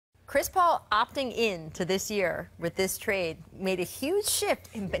Chris Paul opting in to this year with this trade made a huge shift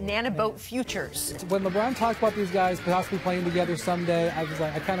in banana boat futures. When LeBron talked about these guys possibly playing together someday,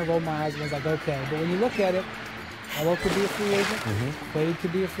 I kind of rolled my eyes and was like, okay. But when you look at it, Melo could be a free agent, Wade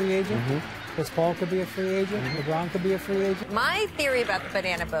could be a free agent, Chris Paul could be a free agent, LeBron could be a free agent. My theory about the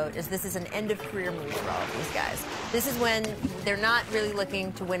banana boat is this is an end-of-career move for all of these guys. This is when they're not really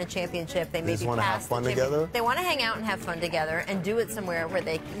looking to win a championship. They maybe want to have fun together. They want to hang out and have fun together and do it somewhere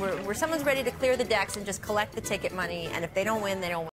where someone's ready to clear the decks and just collect the ticket money. And if they don't win, they don't win.